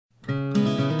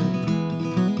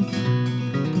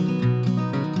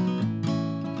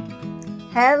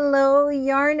Hello,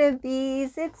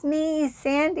 Yarnabees. It's me,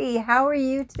 Sandy. How are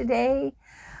you today?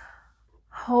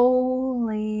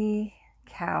 Holy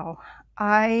cow.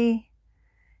 I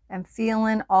am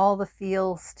feeling all the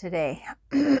feels today.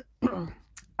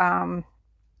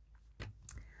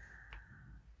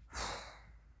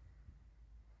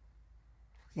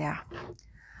 Yeah.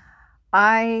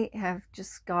 I have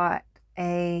just got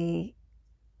a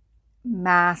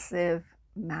massive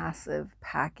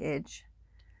package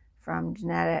from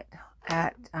Jeanette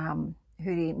at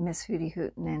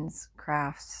Miss.Hootyhootenin's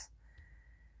Crafts.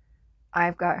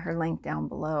 I've got her link down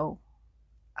below.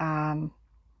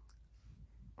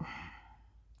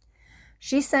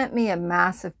 She sent me a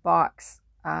massive box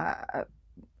a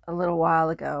little while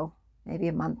ago, maybe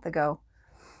a month ago,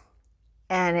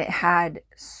 and it had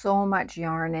so much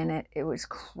yarn in it. It was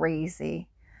crazy,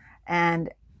 and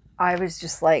I was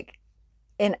just like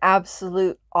in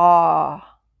absolute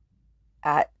awe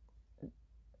at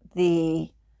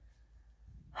the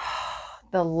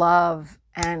love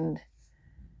and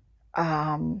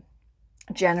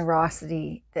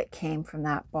generosity that came from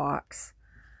that box.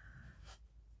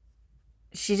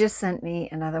 She just sent me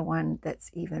another one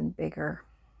that's even bigger.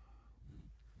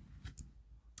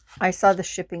 I saw the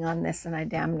shipping on this and I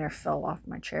damn near fell off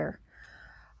my chair.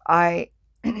 Are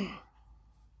you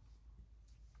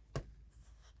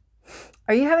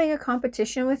having a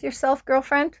competition with yourself,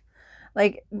 girlfriend?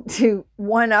 Like to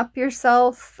one-up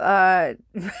yourself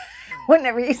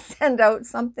whenever you send out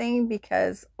something?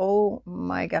 Because oh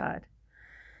my God,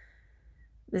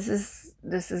 this is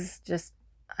just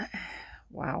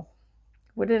wow.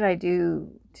 What did I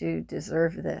do to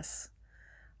deserve this?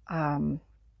 I'm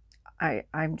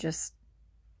just,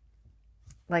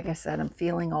 like I said, I'm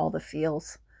feeling all the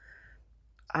feels.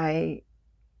 I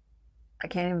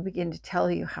can't even begin to tell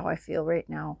you how I feel right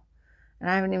now. And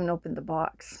I haven't even opened the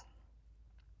box.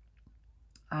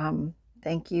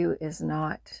 Thank you is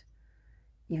not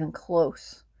even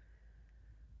close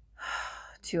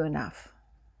to enough.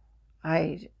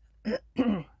 This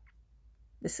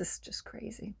is just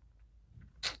crazy.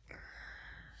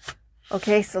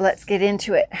 Okay, so let's get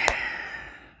into it.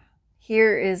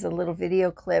 Here is a little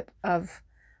video clip of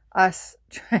us.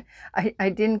 I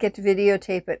didn't get to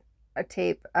videotape it.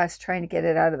 Tape us trying to get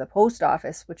it out of the post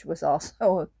office, which was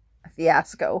also a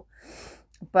fiasco.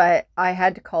 But I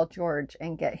had to call George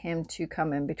and get him to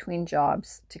come in between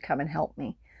jobs to come and help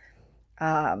me.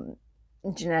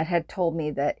 Jeanette had told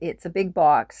me that it's a big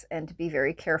box and to be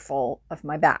very careful of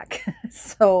my back.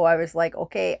 So I was like,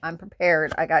 okay, I'm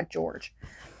prepared. I got George.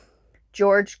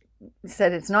 George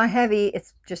said it's not heavy,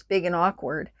 it's just big and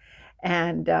awkward.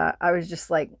 And I was just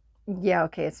like, yeah,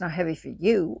 okay, it's not heavy for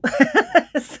you.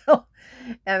 So,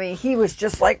 I mean, he was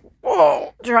just like,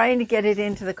 whoa, trying to get it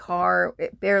into the car.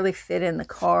 It barely fit in the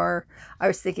car. I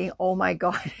was thinking, oh my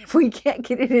God, if we can't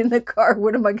get it in the car,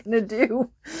 what am I going to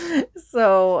do?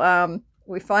 So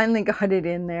we finally got it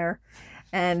in there.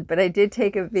 But I did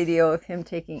take a video of him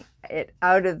taking it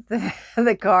out of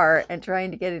the car and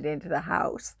trying to get it into the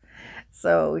house.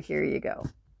 So here you go.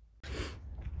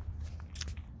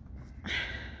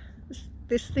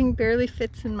 This thing barely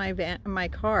fits in my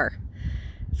car.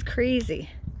 It's crazy.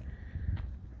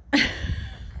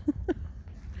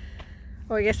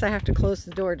 Oh, I guess I have to close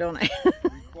the door, don't I?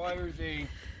 Requires a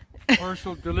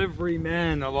parcel delivery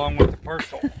man along with the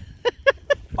parcel.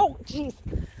 Oh, jeez.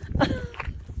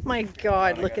 My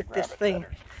God, look at this thing.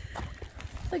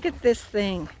 Look at this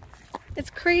thing. It's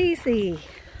crazy.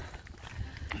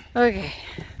 Okay.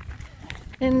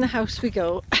 In the house we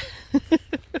go.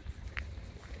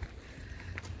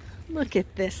 Look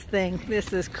at this thing.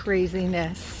 This is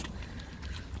craziness.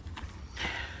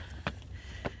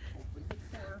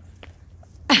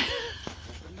 Open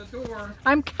the door.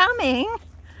 I'm coming.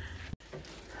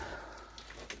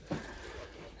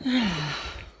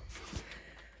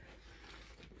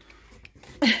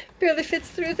 Barely fits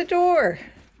through the door.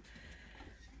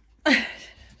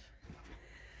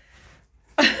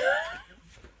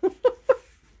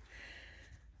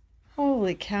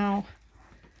 Holy cow.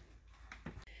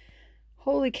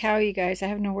 Holy cow, you guys, I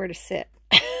have nowhere to sit.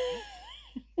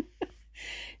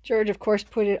 George, of course,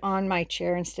 put it on my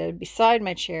chair instead of beside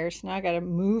my chair, so now I gotta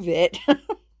move it.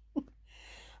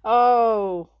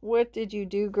 Oh, what did you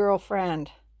do,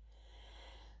 girlfriend?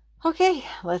 Okay,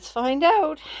 let's find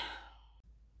out.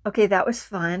 Okay, that was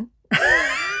fun.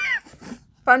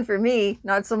 Fun for me,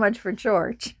 not so much for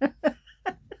George.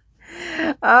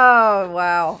 Oh,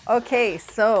 wow. Okay,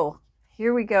 so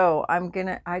here we go. I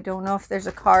don't know if there's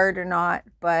a card or not,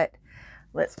 but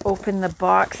let's open the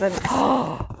box and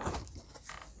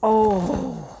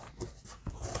oh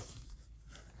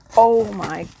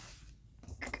my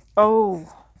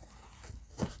Oh,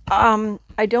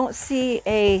 I don't see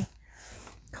a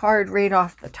card right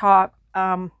off the top.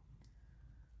 I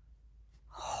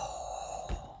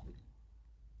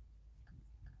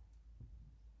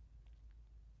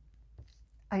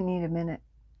need a minute.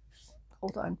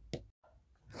 Hold on.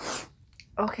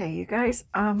 Okay, you guys,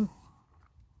 I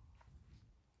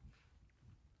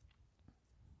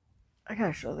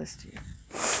gotta show this to you.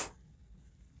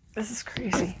 This is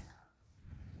crazy.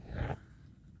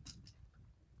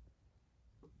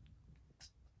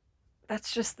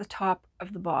 That's just the top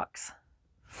of the box.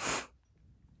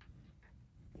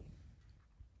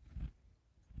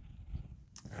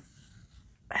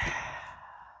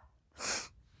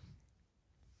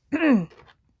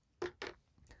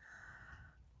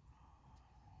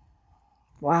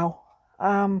 Wow.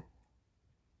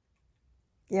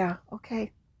 Yeah,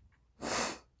 okay.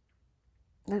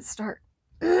 Let's start.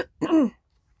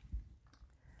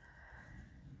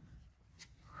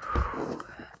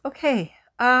 Okay.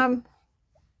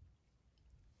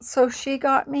 So she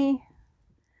got me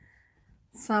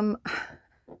some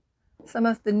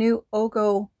of the new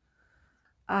Ogo,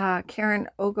 Karen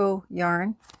Ogo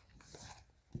yarn.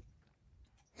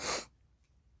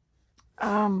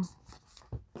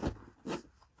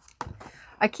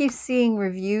 I keep seeing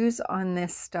reviews on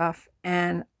this stuff,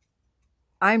 and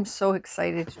I'm so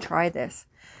excited to try this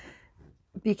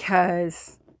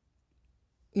because,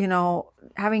 you know,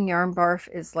 having yarn barf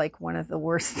is like one of the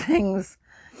worst things.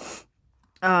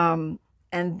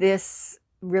 And this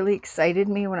really excited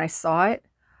me when I saw it.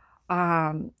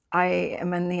 I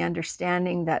am in the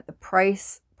understanding that the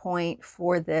price point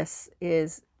for this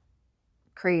is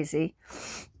crazy.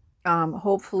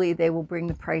 Hopefully they will bring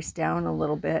the price down a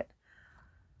little bit.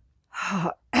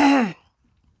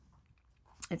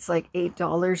 It's like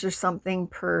 $8 or something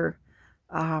per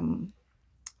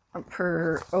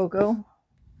Ogo.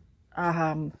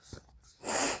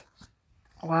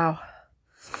 Wow.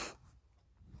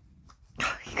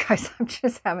 You guys, I'm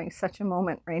just having such a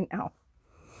moment right now.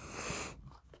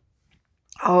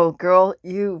 Oh, girl,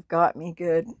 you've got me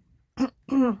good.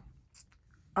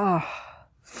 Oh.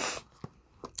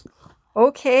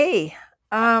 Okay.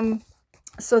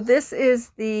 So this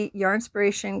is the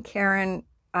Yarnspiration Karen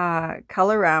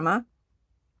Colorama.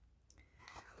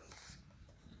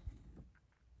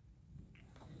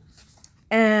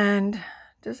 And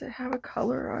does it have a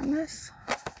color on this?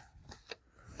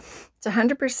 It's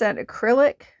 100%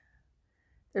 acrylic.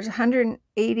 There's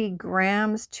 180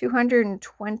 grams,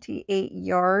 228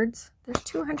 yards. There's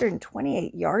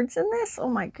 228 yards in this? Oh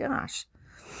my gosh.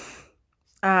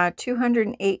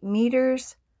 208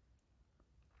 meters.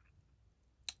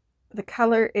 The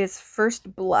color is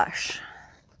First Blush.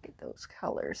 Look at those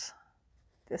colors.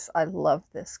 I love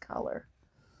this color.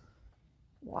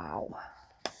 Wow.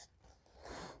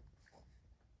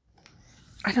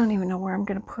 I don't even know where I'm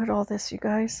going to put all this, you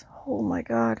guys. Oh my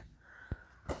God.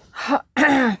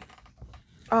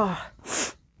 Oh,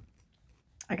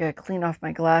 I got to clean off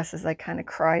my glasses. I kind of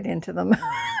cried into them.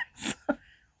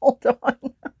 Hold on.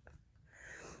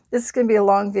 This is going to be a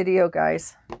long video,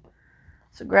 guys.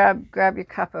 So grab your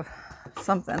cup of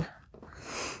something.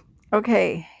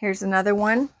 Okay, here's another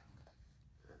one.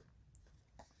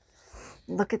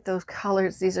 Look at those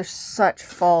colors. These are such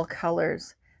fall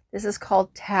colors. This is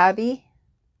called Tabby.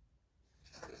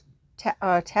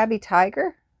 Tabby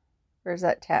Tiger? Or is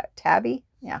that Tabby?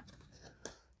 Yeah.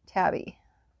 Tabby.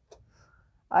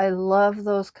 I love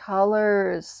those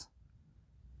colors.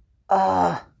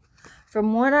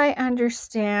 From what I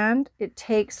understand, it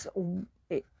takes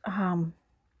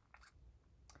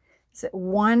is it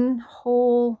one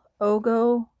whole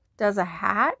Ogo does a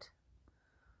hat?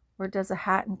 Or does a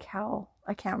hat and cowl?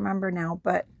 I can't remember now,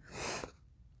 but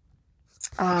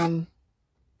oh,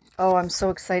 I'm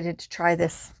so excited to try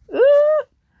this. Ooh!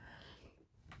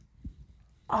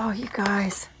 Oh, you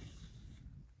guys.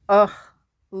 Oh,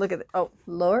 look at it. Oh,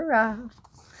 Laura.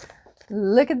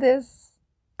 Look at this.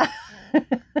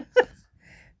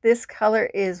 This color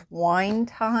is Wine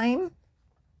Time.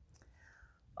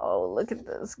 Oh, look at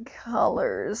those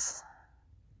colors.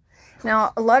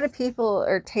 Now, a lot of people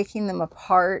are taking them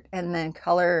apart and then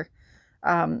color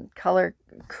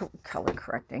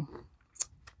correcting.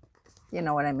 You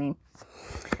know what I mean.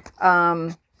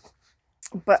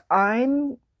 But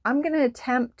I'm going to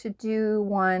attempt to do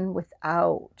one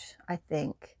without, I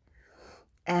think,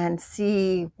 and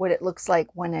see what it looks like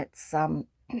when it's done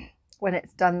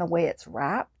the way it's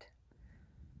wrapped.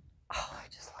 Oh, I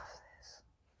just love this.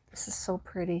 This is so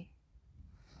pretty.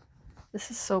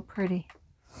 This is so pretty.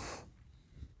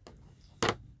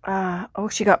 Oh,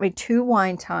 she got me 2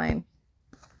 Wine Time.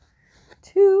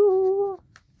 2.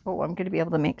 Oh, I'm going to be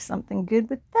able to make something good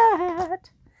with that.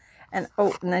 And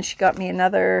oh, and then she got me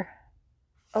another,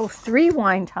 3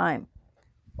 wine time.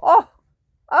 Oh,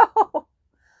 oh,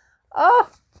 oh,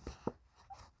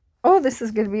 oh, this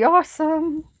is going to be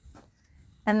awesome.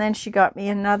 And then she got me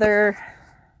another,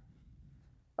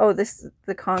 oh, this is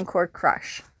the Concord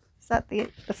Crush. Is that the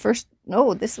first?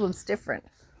 No, this one's different.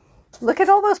 Look at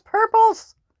all those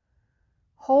purples.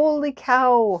 Holy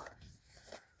cow.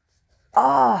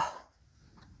 Oh,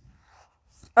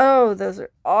 oh, those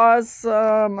are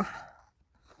awesome.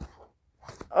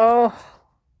 Oh,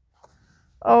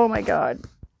 oh my God.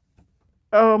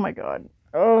 Oh my God.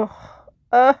 Oh,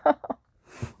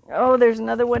 oh, there's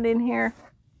another one in here.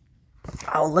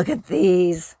 Oh, look at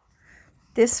these.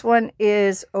 This one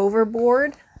is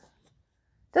Overboard.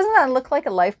 Doesn't that look like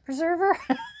a life preserver?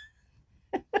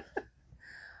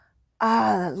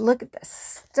 Ah, look at the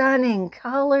stunning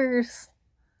colors.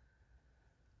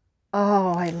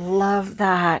 Oh, I love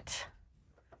that.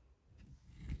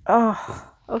 Oh,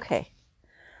 okay.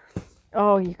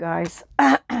 Oh, you guys.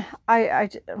 I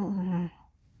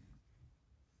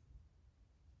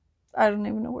don't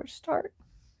even know where to start.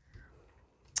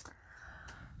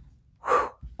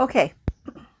 Okay.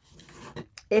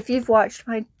 If you've watched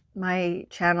my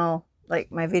channel,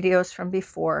 like my videos from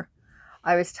before,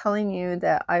 I was telling you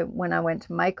that when I went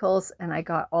to Michael's and I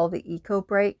got all the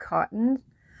Eco-Bright cotton,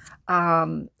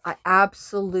 I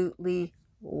absolutely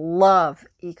love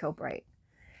Eco-Bright.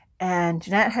 And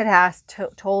Jeanette had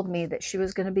told me that she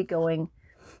was going to be going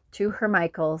to her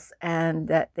Michael's and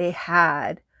that they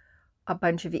had a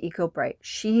bunch of Eco-Bright.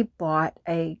 She bought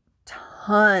a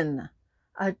ton.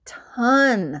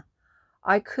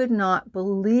 I could not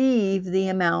believe the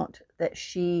amount that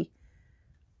she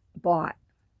bought.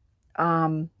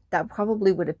 That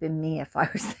probably would have been me if I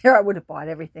was there. I would have bought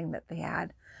everything that they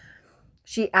had.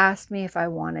 She asked me if I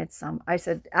wanted some. I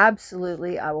said,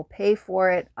 absolutely, I will pay for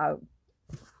it.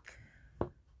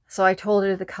 So I told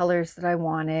her the colors that I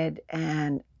wanted,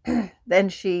 and then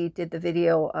she did the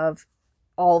video of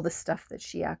all the stuff that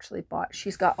she actually bought.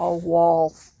 She's got a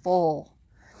wall full.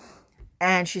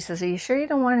 And she says, are you sure you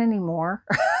don't want any more?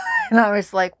 And I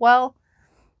was like, well,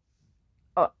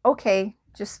 okay,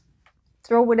 just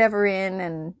throw whatever in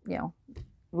and,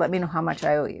 let me know how much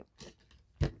I owe you.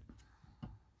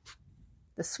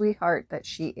 The sweetheart that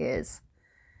she is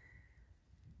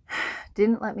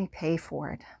didn't let me pay for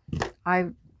it.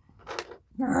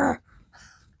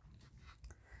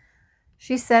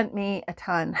 She sent me a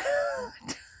ton.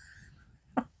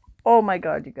 Oh my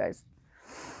God, you guys.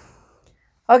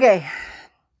 Okay.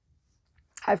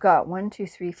 I've got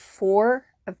 4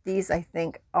 of these, I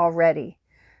think, already.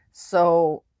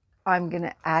 So I'm going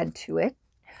to add to it.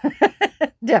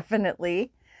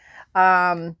 Definitely.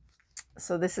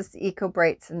 So this is the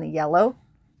Eco-Brights in the yellow.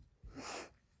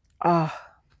 I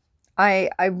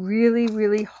really,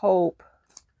 really hope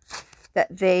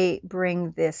that they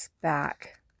bring this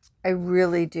back. I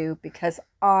really do, because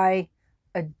I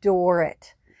adore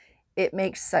it. It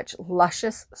makes such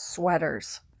luscious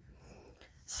sweaters.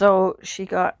 So she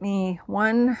got me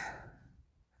 1,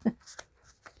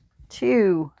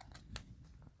 2,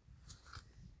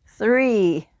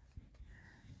 3,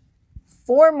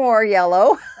 4 more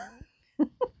yellow.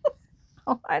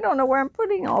 Oh, I don't know where I'm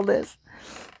putting all this.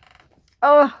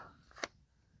 Oh,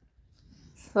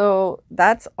 so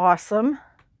that's awesome.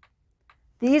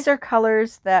 These are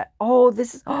colors that,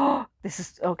 this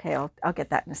is okay. I'll get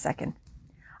that in a second.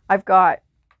 I've got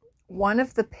one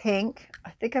of the pink.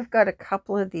 I think I've got a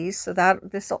couple of these, so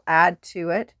that this will add to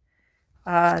it.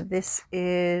 This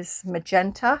is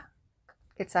magenta.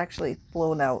 It's actually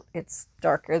blown out. It's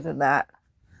darker than that.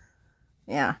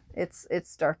 Yeah,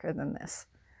 it's darker than this.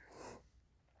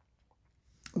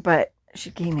 But she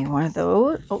gave me one of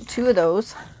those. Oh, 2 of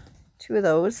those. 2 of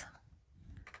those.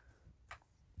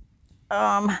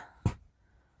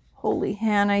 Holy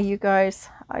Hannah, you guys.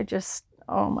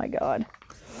 Oh my God.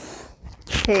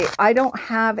 Okay, I don't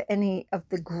have any of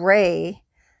the gray.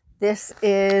 This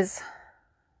is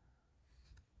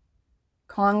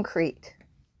concrete.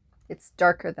 It's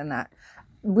darker than that.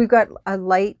 We've got a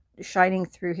light shining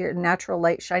through here, natural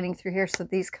light shining through here, so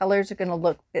these colors are going to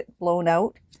look a bit blown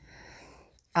out.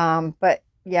 But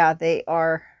yeah,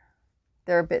 they're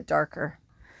a bit darker.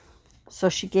 So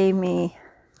she gave me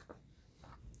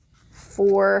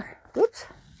 4, oops,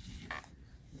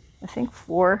 I think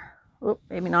 4, oh,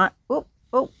 maybe not, oh,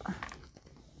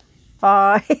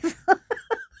 5,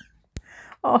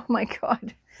 oh my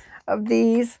God, of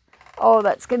these. Oh,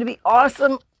 that's going to be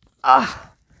awesome.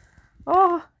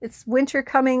 Oh, it's winter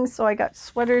coming, so I got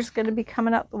sweaters going to be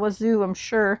coming out the wazoo, I'm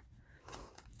sure.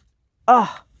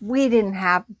 Oh, we didn't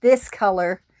have this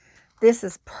color This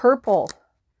is purple.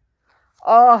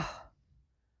 Oh,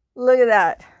 look at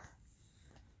that.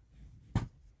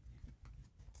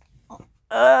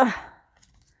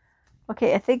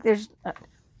 Okay, I think there's...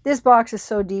 this box is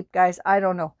so deep, guys. I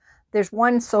don't know. There's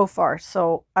one so far,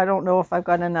 so I don't know if I've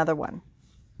got another one.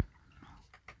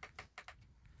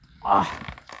 Oh.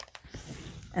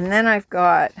 And then I've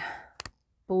got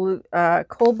blue,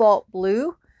 cobalt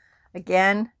blue.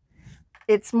 Again,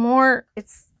 it's more,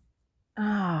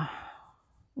 no,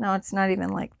 it's not even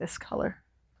like this color.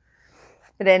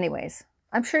 But anyways,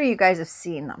 I'm sure you guys have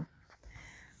seen them.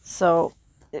 So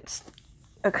it's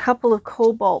a couple of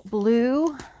cobalt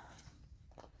blue.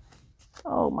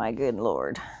 Oh my good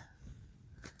Lord.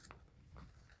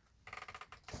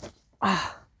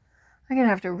 Oh, I'm gonna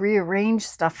have to rearrange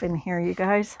stuff in here, you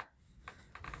guys.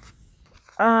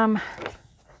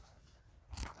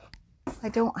 I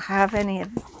don't have any of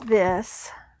this.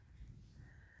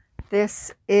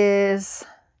 This is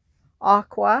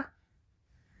aqua.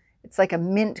 It's like a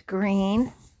mint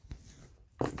green.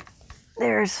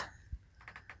 There's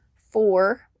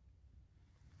 4.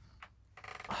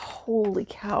 Holy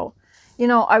cow. You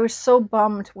know, I was so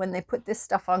bummed when they put this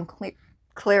stuff on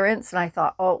clearance, and I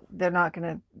thought, oh, they're not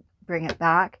going to bring it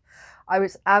back. I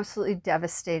was absolutely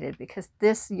devastated because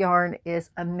this yarn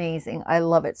is amazing. I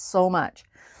love it so much.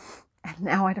 And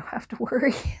now I don't have to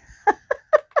worry.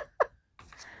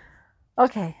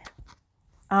 Okay.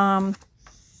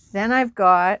 Then I've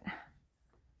got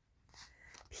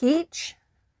peach.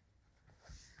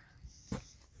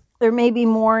 There may be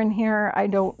more in here. I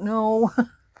don't know.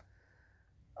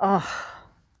 Oh,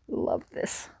 love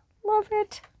this. Love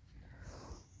it.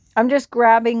 I'm just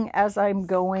grabbing as I'm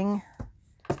going.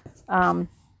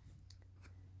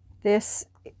 This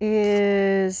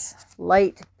is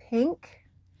light pink.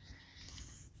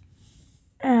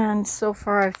 And so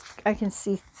far I can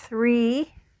see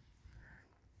 3.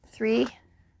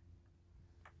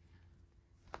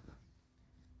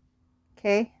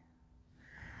 Okay.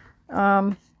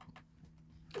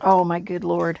 Oh my good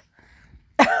Lord.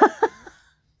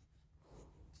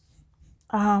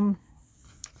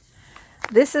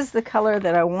 This is the color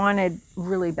that I wanted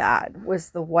really bad,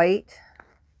 was the white.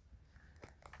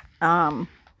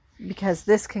 Because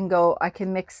this can go, I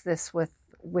can mix this with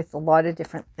a lot of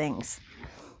different things.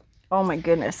 Oh my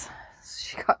goodness.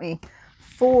 She got me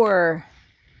 4,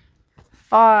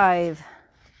 5,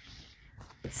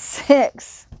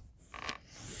 6,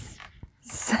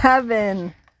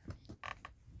 7,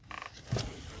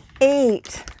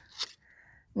 8,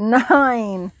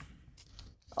 9.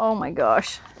 Oh my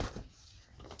gosh.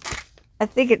 I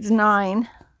think it's 9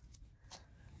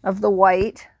 of the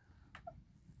white.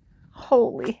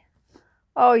 Holy.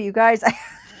 Oh, you guys,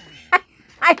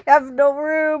 I have no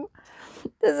room.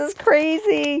 This is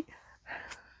crazy.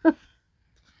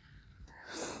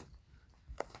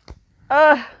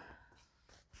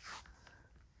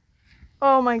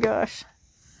 Oh my gosh.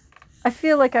 I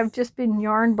feel like I've just been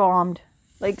yarn bombed.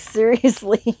 Like,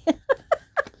 seriously.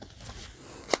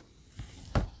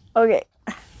 Okay.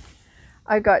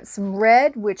 I got some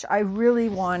red, which I really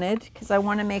wanted because I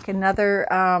want to make another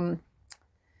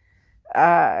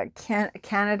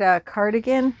Canada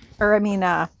cardigan. Or I mean,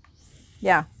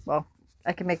 yeah, well,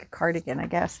 I can make a cardigan, I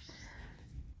guess.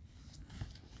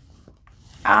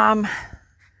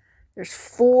 There's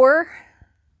 4.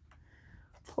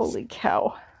 Holy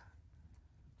cow.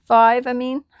 5, I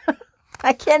mean.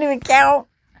 I can't even count.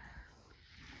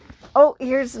 Oh,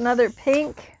 here's another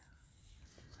pink.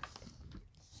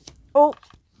 Oh,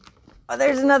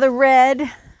 there's another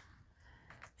red.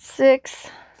 6.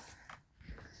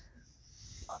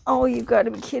 Oh, you got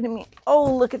to be kidding me.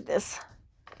 Oh, look at this.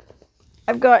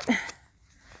 I've got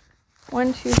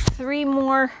 1, 2, 3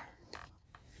 more.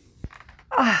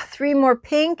 3 more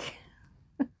pink.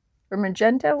 Or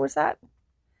magenta, was that?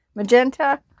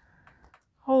 Magenta.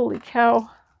 Holy cow.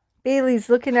 Bailey's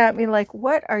looking at me like,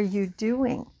 what are you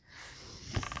doing?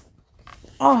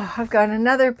 Oh, I've got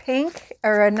another pink,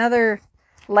 or another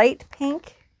light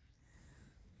pink.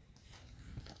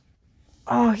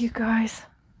 Oh, you guys.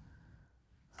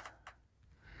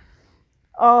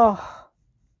 Oh.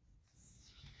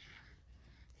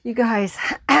 You guys.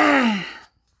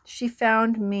 She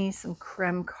found me some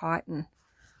creme cotton.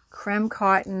 Creme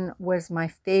cotton was my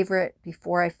favorite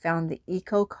before I found the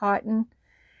eco cotton.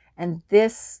 And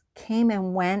this came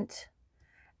and went.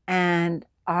 And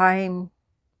I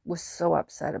was so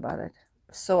upset about it.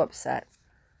 So upset.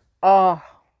 Oh.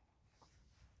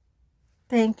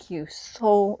 Thank you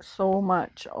so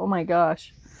much. Oh my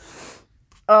gosh.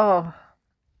 Oh.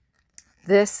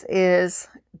 This is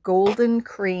golden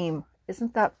cream.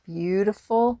 Isn't that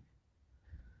beautiful?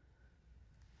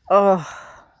 Oh.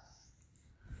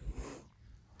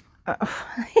 I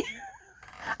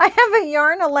have a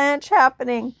yarn-a-lanche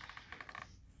happening.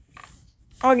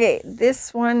 Okay,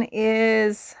 this one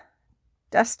is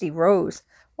Dusty Rose.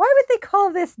 Why would they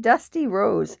call this Dusty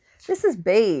Rose? This is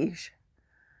beige.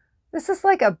 This is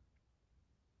like a...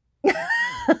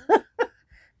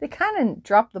 They kind of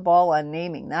dropped the ball on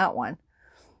naming that one.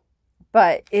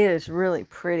 But it is really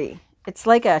pretty. It's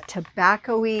like a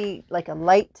tobacco-y, like a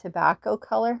light tobacco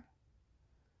color.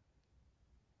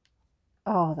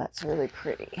 Oh, that's really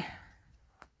pretty.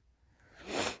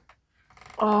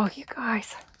 Oh, you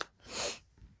guys.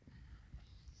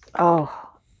 Oh,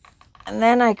 and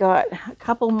then I got a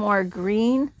couple more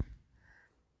green.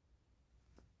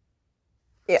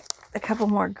 Yeah, a couple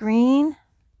more green.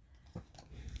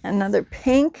 Another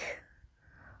pink.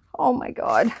 Oh my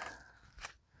God.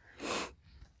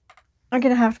 I'm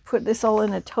going to have to put this all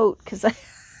in a tote because I...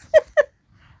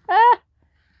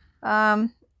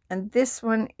 and this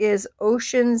one is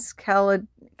Oceans Caledona.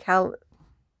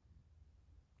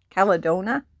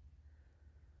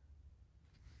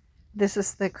 This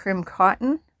is the Crim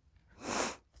Cotton.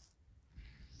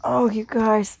 Oh, you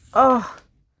guys. Oh,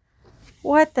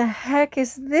 what the heck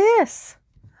is this?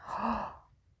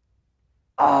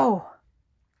 Oh.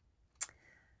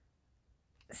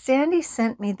 Sandy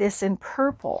sent me this in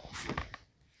purple.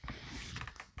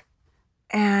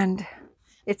 And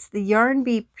it's the Yarn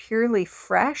Bee Purely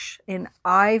Fresh in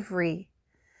ivory.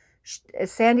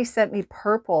 Sandy sent me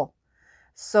purple.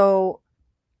 So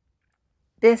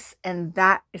this and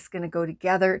that is going to go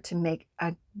together to make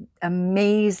an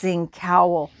amazing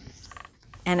cowl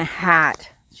and a hat.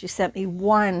 She sent me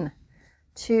 1,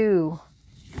 2,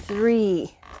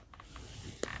 3,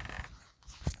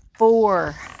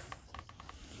 4,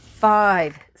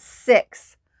 5,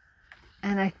 6.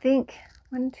 And I think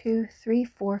 1, 2, 3,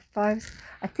 4, 5.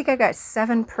 I think I got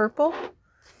 7 purple.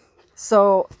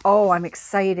 So, oh, I'm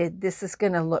excited. This is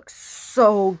going to look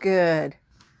so good.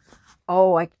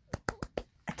 Oh, I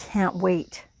can't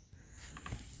wait.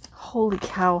 Holy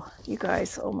cow, you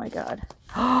guys. Oh my God.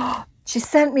 Oh, she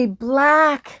sent me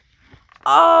black.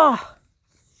 Oh,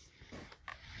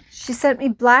 she sent me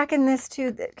black in this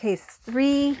too. Okay,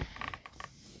 3,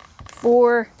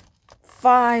 4,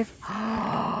 5.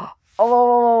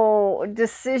 Oh,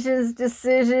 decisions.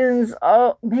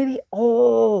 Oh, maybe,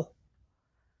 oh,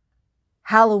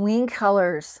 Halloween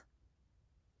colors.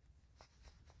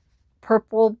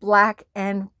 Purple, black,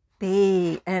 and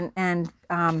beige, and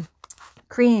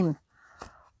cream.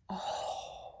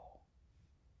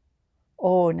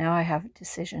 Oh, now I have a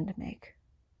decision to make.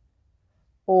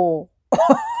 Oh.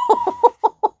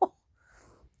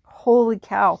 Holy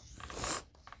cow.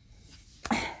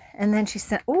 And then she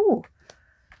sent, oh,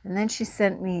 and then she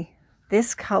sent me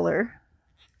this color.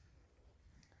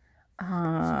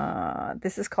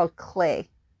 This is called Clay.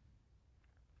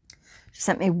 She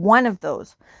sent me 1 of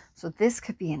those. So this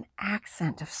could be an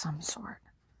accent of some sort.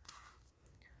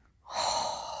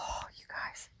 Oh, you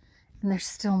guys. And there's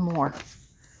still more.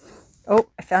 Oh,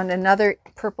 I found another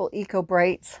purple Eco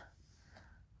Brights.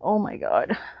 Oh my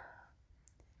God.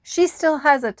 She still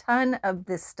has a ton of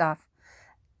this stuff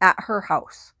at her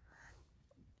house.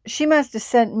 She must have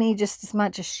sent me just as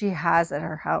much as she has at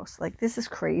her house. Like, this is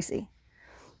crazy.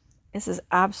 This is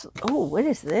absolute. Oh, what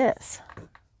is this?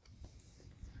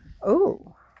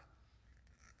 Oh.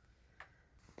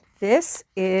 This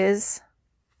is,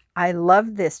 I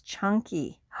love this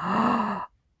chunky. Oh,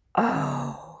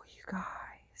 you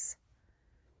guys.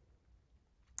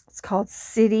 It's called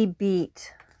City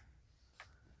Beat.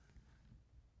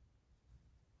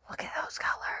 Look at those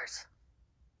colors.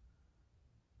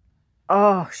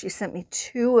 Oh, she sent me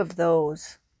 2 of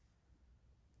those.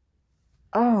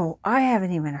 Oh, I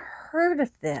haven't even heard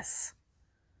of this.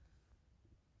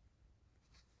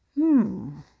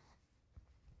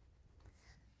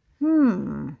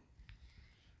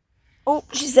 Oh,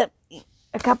 she sent me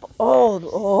a couple.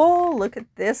 Oh, look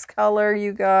at this color,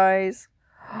 you guys.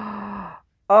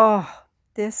 Oh,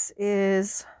 this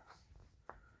is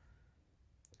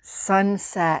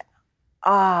Sunset.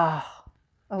 Oh,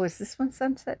 is this one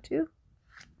Sunset too?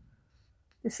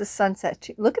 This is Sunset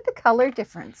too. Look at the color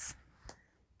difference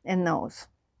in those.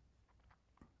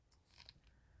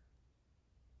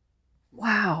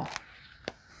 Wow.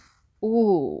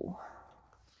 Ooh.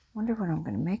 Wonder what I'm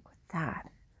going to make with that.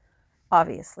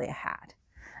 Obviously a hat.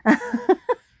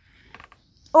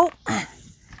 Oh,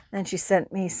 then she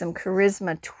sent me some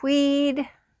Charisma tweed.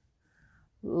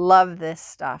 Love this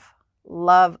stuff.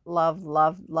 Love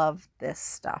this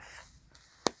stuff.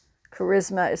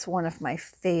 Charisma is one of my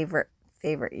favorite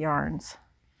yarns.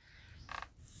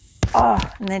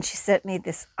 Oh, and then she sent me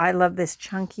this. I love this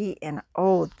chunky, and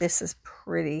oh, this is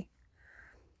pretty.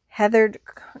 Heathered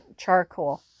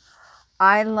charcoal.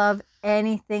 I love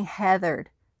anything heathered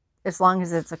as long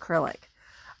as it's acrylic.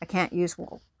 I can't use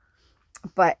wool.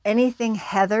 But anything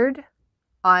heathered,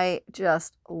 I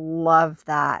just love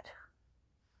that.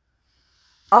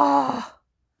 Oh,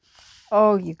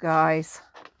 oh, you guys.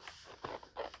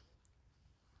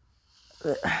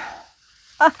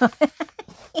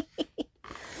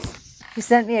 You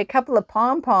sent me a couple of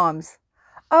pom-poms.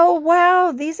 Oh,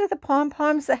 wow. These are the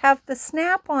pom-poms that have the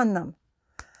snap on them.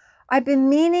 I've been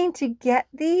meaning to get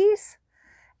these,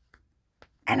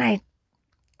 and I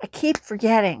keep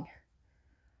forgetting.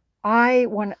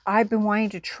 I've been wanting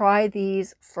to try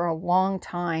these for a long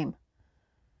time.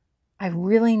 I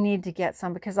really need to get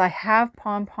some because I have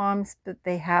pom-poms, but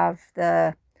they have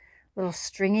the little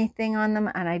stringy thing on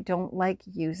them, and I don't like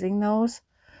using those.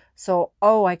 So,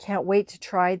 oh, I can't wait to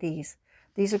try these.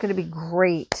 These are going to be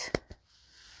great.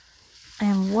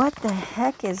 And what the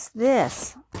heck is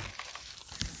this?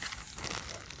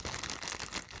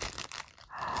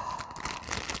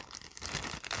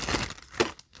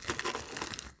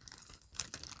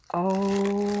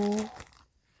 Oh,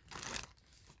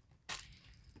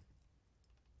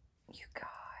 you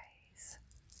guys.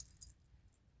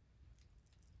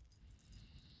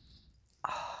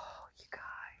 Oh, you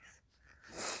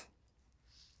guys.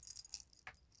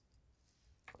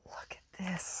 Look at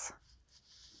this.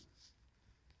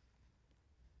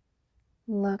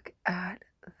 Look at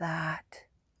that.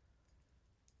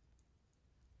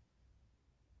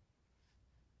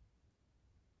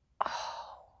 Oh,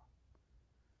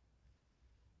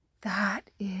 that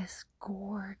is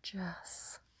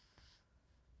gorgeous.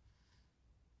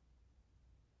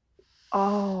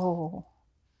 Oh,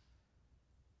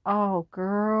 oh,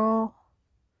 girl.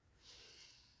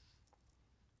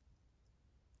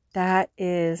 That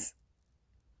is,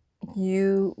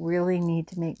 you really need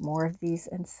to make more of these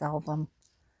and sell them.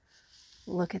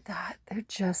 Look at that. They're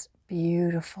just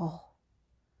beautiful.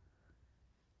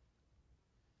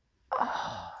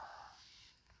 Oh,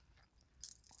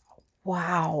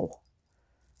 wow.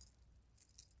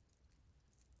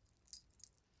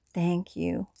 Thank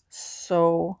you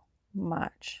so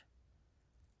much.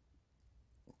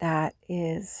 That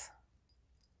is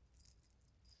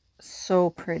so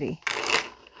pretty.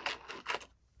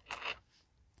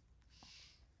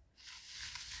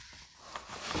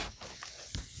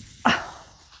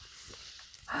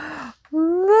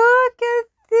 Look at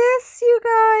this, you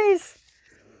guys.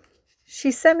 She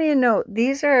sent me a note.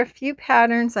 These are a few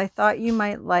patterns I thought you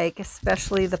might like,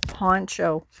 especially the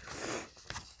poncho.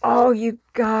 Oh, you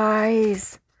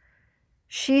guys.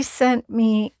 She sent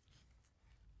me,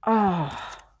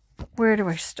 oh, where do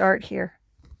I start here?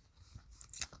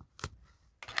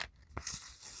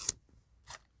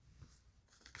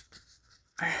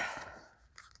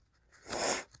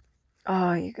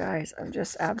 Oh, you guys, I'm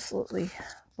just absolutely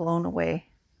blown away.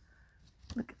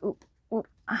 Look, ooh, ooh,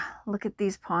 look at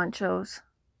these ponchos.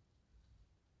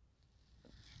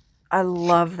 I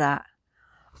love that.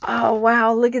 Oh,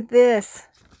 wow, look at this.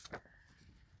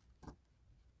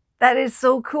 That is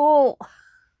so cool.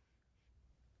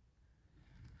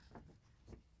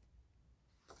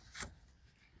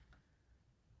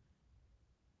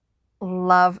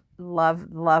 Love, love,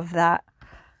 love that.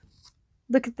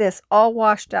 Look at this, all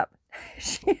washed up.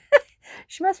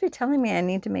 She must be telling me I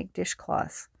need to make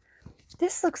dishcloths.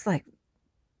 This looks like,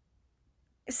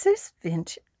 is this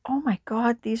vintage? Oh my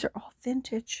God, these are all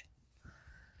vintage.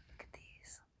 Look at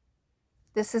these.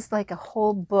 This is like a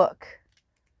whole book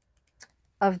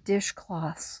of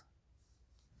dishcloths.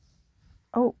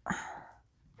 Oh,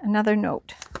 another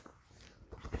note.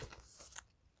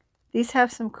 These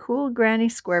have some cool granny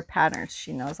square patterns.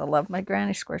 She knows I love my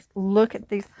granny squares. Look at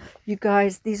these. You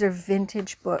guys, these are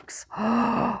vintage books.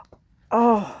 Oh,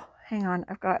 hang on.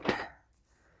 I've got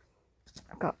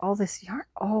all this yarn.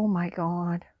 Oh my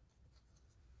God.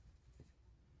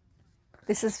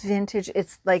 This is vintage.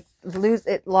 It's like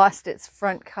it lost its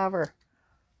front cover.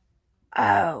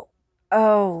 Oh,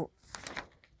 oh.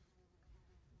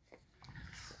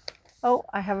 Oh,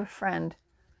 I have a friend.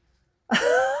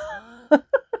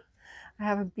 I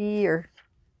have a bee or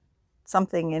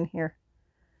something in here.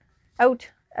 Out,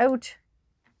 out,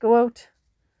 go out.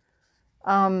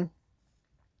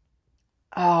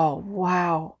 Oh,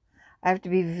 wow. I have to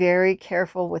be very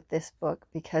careful with this book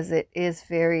because it is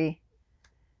very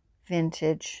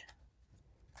vintage.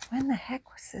 When the heck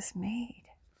was this made?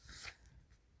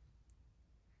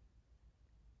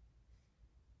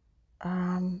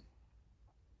 Oh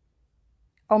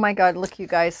my God, look, you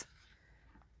guys.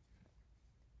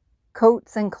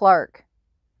 Coates and Clark.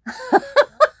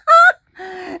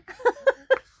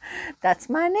 That's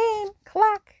my name,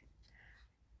 Clark.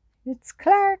 It's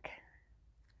Clark.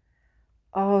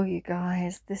 Oh, you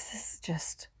guys, this is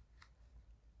just,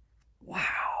 wow.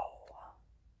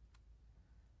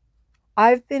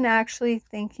 I've been actually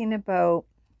thinking about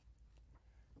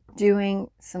doing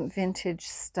some vintage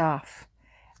stuff,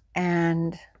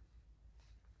 and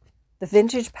the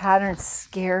vintage patterns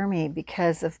scare me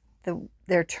because of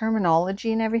their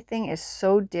terminology and everything is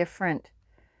so different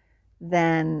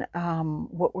than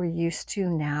what we're used to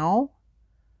now.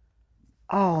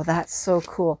 Oh, that's so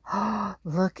cool. Oh,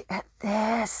 look at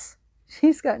this.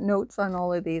 She's got notes on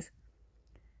all of these.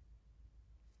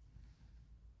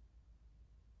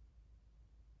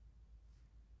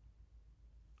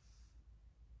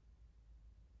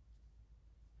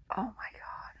 Oh my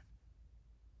God.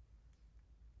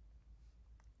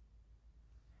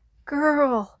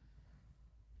 Girl,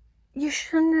 you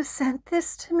shouldn't have sent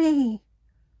this to me.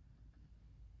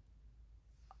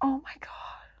 Oh my God.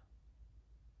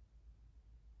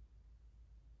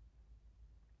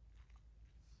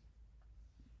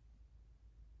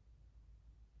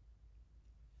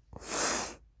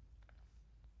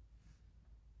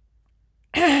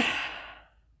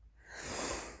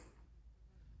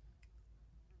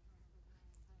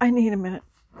 I need a minute.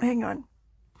 Hang on.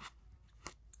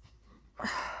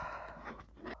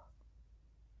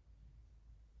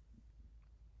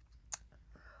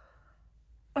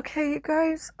 Okay, you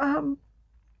guys, I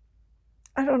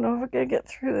don't know if I'm gonna get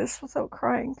through this without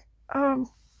crying.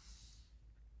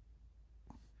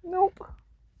 Nope.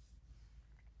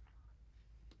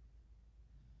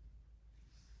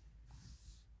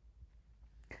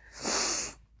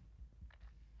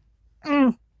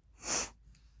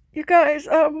 You guys,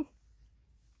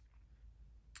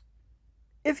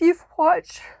 if you've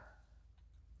watched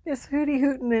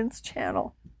Mrs.Hootyhootenin's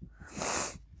channel,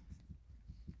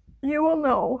 you will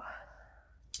know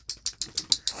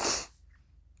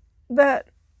that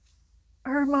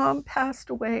her mom passed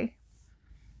away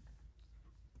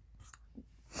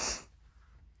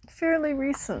fairly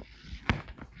recent,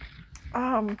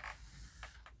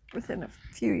 within a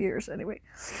few years anyway.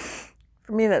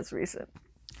 For me, that's recent.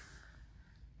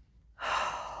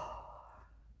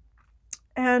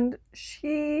 And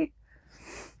she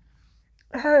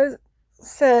has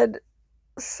said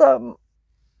some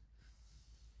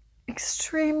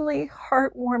extremely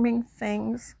heartwarming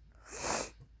things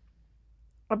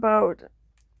about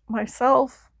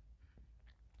myself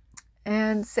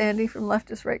and Sandy from Left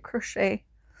is Right Crochet.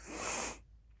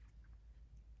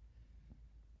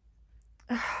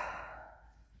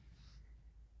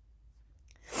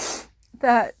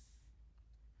 That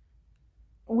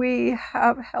we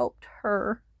have helped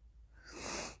her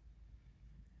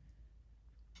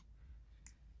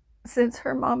since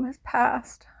her mom has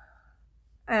passed.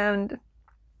 And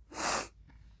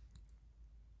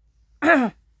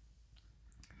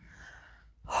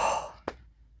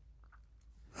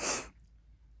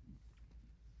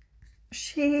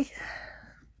she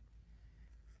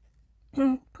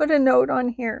put a note on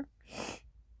here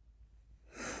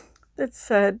that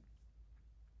said,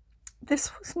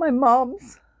 "This was my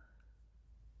mom's.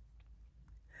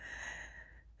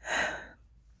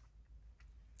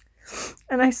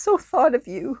 And I so thought of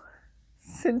you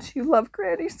since you love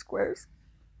granny squares.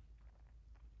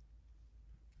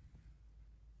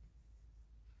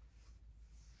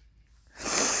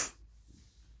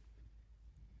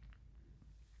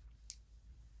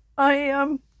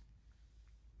 I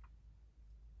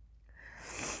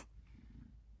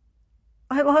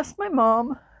lost my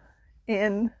mom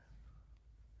in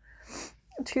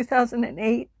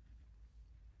 2008,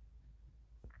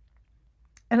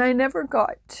 and I never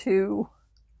got to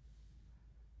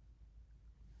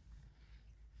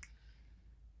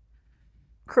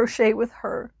crochet with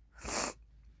her.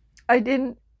 I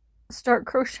didn't start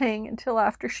crocheting until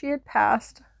after she had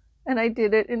passed, and I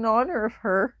did it in honor of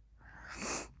her.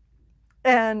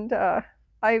 And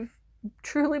I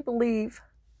truly believe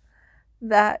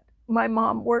that my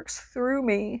mom works through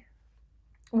me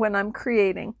when I'm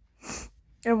creating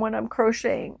and when I'm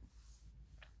crocheting.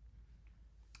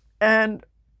 And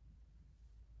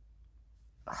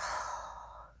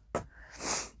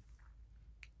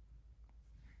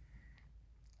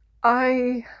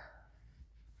I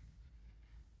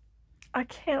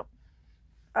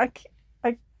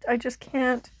just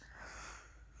can't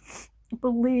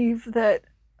believe that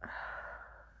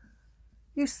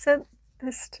you sent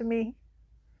this to me.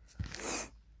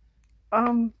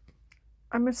 I'm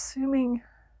assuming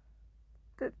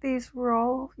that these were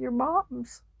all your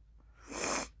mom's.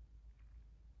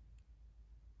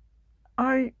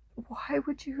 I why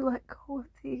would you let go of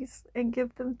these and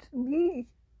give them to me?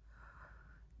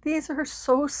 These are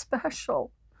so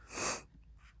special.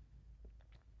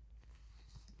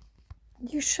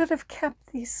 You should have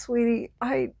kept these, sweetie.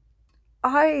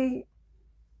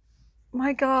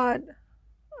 My God,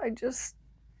 I just,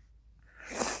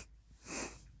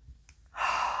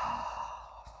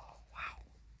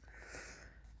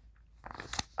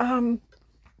 wow.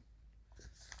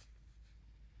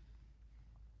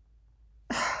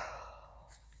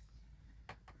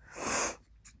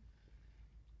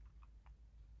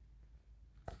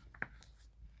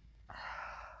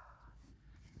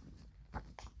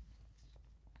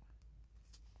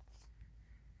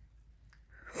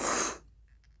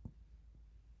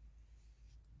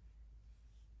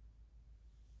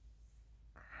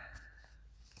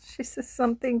 She says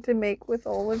something to make with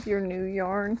all of your new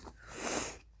yarn.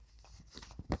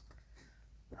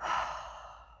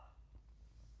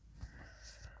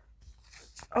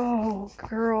 Oh,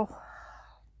 girl.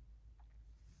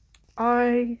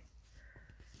 I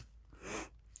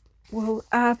will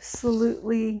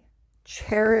absolutely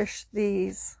cherish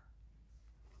these.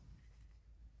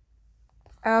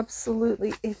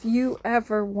 Absolutely. If you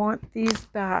ever want these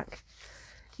back,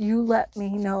 you let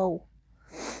me know,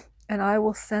 and I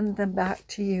will send them back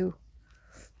to you.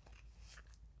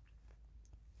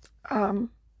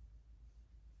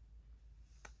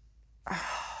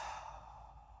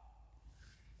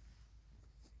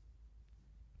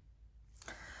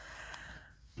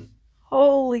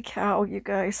 Holy cow, you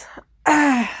guys.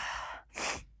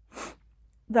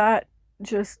 That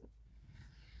just...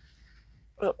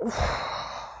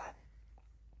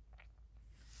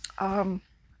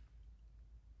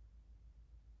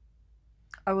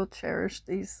 I will cherish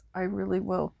these. I really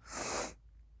will.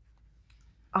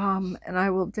 And I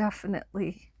will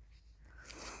definitely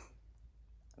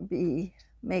be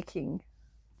making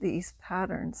these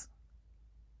patterns.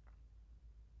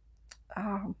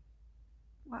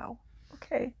 Wow.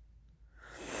 Okay.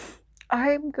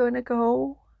 I'm going to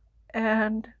go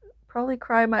and probably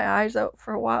cry my eyes out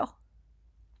for a while.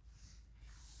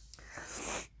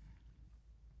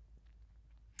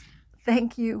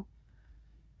 Thank you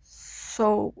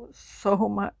so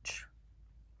much.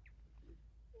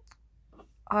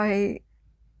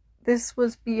 This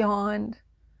was beyond,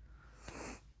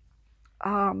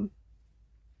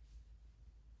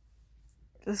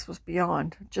 this was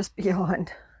beyond, just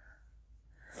beyond.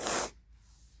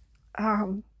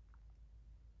 And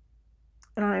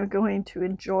I'm going to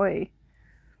enjoy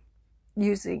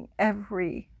using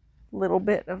every little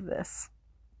bit of this.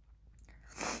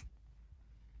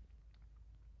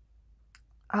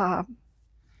 Wow.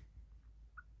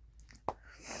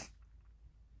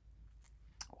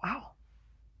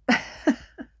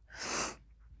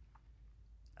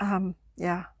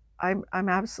 Yeah, I'm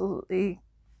absolutely,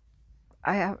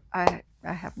 I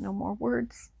have no more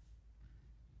words.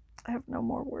 I have no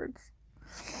more words.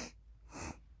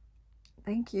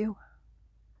 Thank you.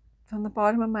 From the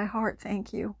bottom of my heart,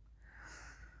 thank you.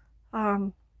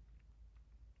 Yeah,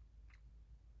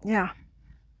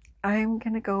 I'm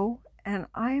going to go and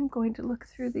I'm going to look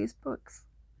through these books.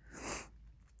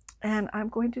 And I'm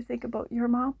going to think about your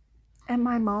mom and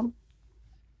my mom.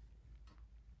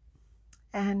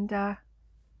 And have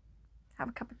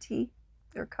a cup of tea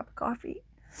or a cup of coffee.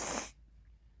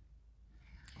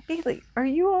 Bailey, are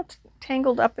you all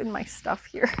tangled up in my stuff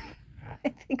here? I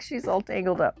think she's all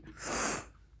tangled up.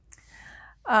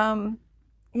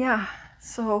 Yeah,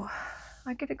 so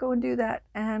I gotta go and do that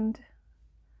and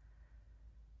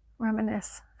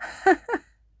reminisce.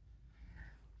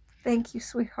 Thank you,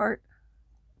 sweetheart.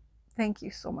 Thank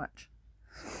you so much.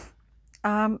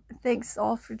 Thanks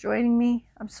all for joining me.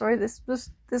 I'm sorry this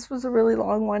was a really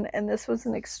long one, and this was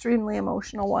an extremely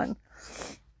emotional one.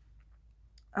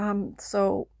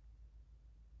 So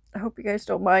I hope you guys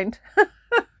don't mind.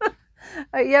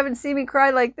 You haven't seen me cry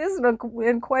like this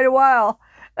in quite a while.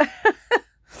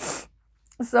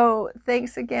 So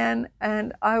thanks again,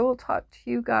 and I will talk to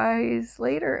you guys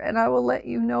later, and I will let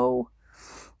you know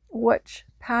which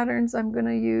patterns I'm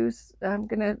gonna use. I'm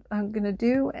gonna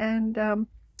do, and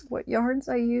what yarns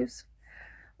I use.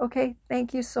 Okay,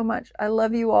 thank you so much. I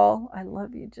love you all. I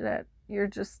love you, Jeanette. You're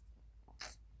just,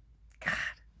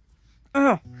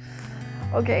 God.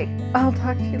 Okay, I'll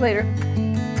talk to you later.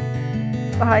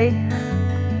 Bye.